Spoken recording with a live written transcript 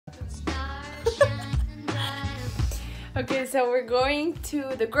Okay, so we're going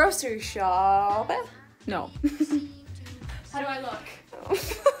to the grocery shop. No. How do I look? Do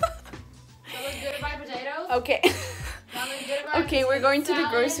I look good to buy potatoes? Okay. Do I look good to buy Okay, we're going to the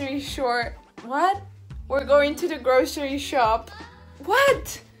salad? grocery store. What? We're going to the grocery shop.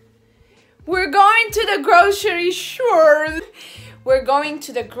 What? We're going to the grocery store. We're going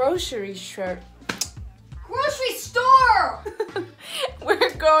to the grocery store. Grocery store! We're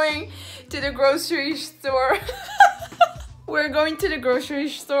going to the grocery store. We're going to the grocery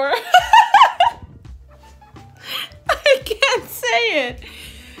store. I can't say it.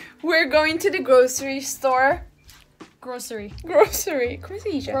 We're going to the grocery store. Grocery. Grocery. Come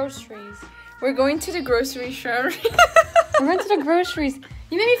si dice? Groceries. We're going to the grocery store. We're going to the groceries.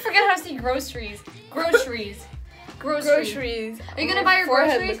 You made me forget how to say groceries. Groceries. Groceries. Are you gonna buy your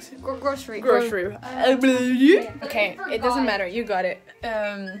Forehead groceries? Grocery. Grocery. Okay, it doesn't matter. You got it.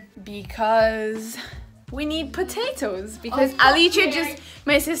 Because we need potatoes. Because Alicia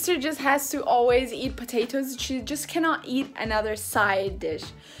my sister just has to always eat potatoes. She just cannot eat another side dish.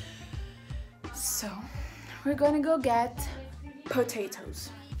 So we're gonna go get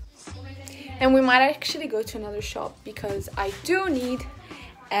potatoes. And we might actually go to another shop because I do need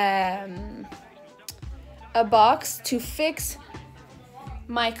a box to fix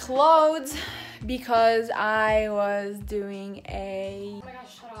my clothes because I was doing Oh my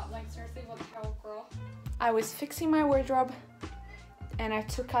gosh, shut up. Like, seriously, what the hell, girl? I was fixing my wardrobe and I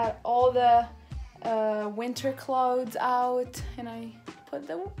took out all the winter clothes out and I put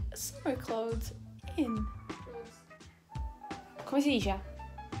the summer clothes in. Come si dice?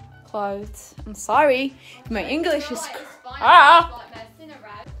 Clothes. I'm sorry. My English is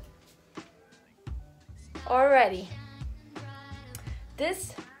already.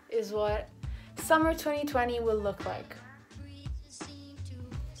 This is what summer 2020 will look like.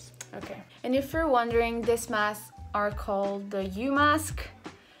 Okay. And if you're wondering, these masks are called the U mask.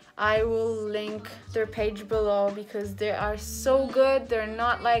 I will link their page below because they are so good. They're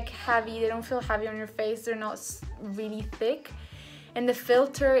not like heavy. They don't feel heavy on your face. They're not really thick. And the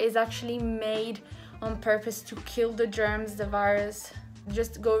filter is actually made on purpose to kill the germs, the virus.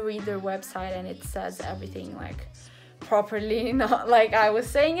 Just go read their website and it says everything like properly, not like I was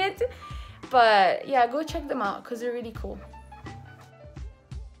saying it. But yeah, go check them out because they're really cool.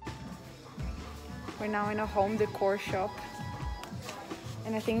 We're now in a home decor shop.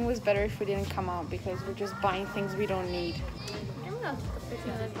 And I think it was better if we didn't come out because we're just buying things we don't need. Nella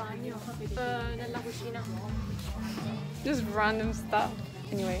cucina. Just random stuff.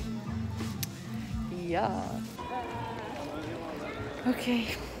 Anyway. Yeah.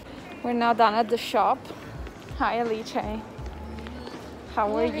 Okay. We're now done at the shop. Hi Alice.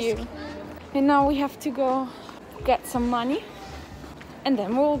 How are you? And now we have to go get some money. And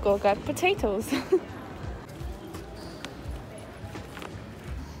then we'll go get potatoes.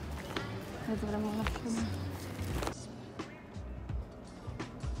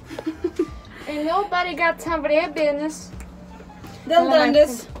 Ain't nobody got time for their business. Done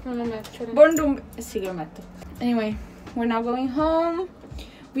this. Non Sì, lo metto. Anyway, we're now going home.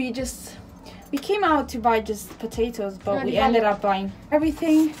 We came out to buy just potatoes, but we ended up buying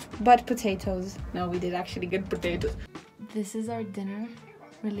everything but potatoes. No, we did actually get potatoes. This is our dinner.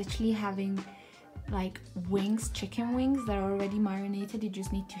 We're literally having like wings, chicken wings that are already marinated. You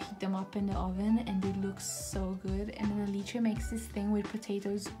just need to heat them up in the oven and they look so good. And then Alicia makes this thing with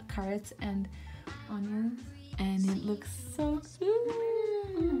potatoes, carrots and onions and it looks so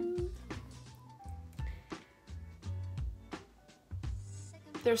good.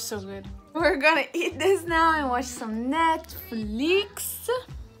 They're so good. We're gonna eat this now and watch some Netflix.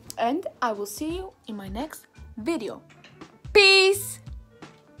 And I will see you in my next video.